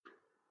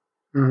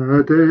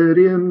A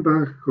deryn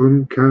bach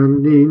und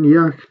canin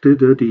iach di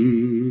do.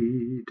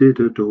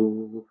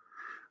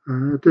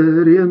 A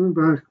deryn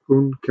bach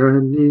und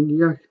canin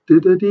iach di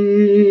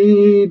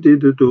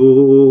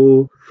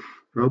do.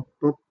 Pop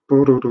pop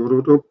pop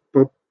pop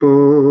pop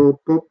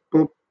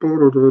pop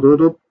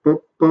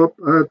pop pop.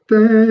 A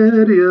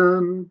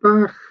deryn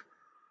bach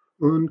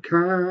und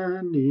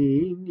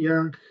canin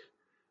iach.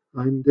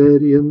 Ein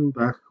deryn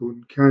bach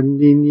und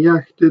canin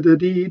iach di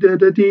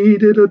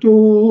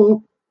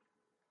do.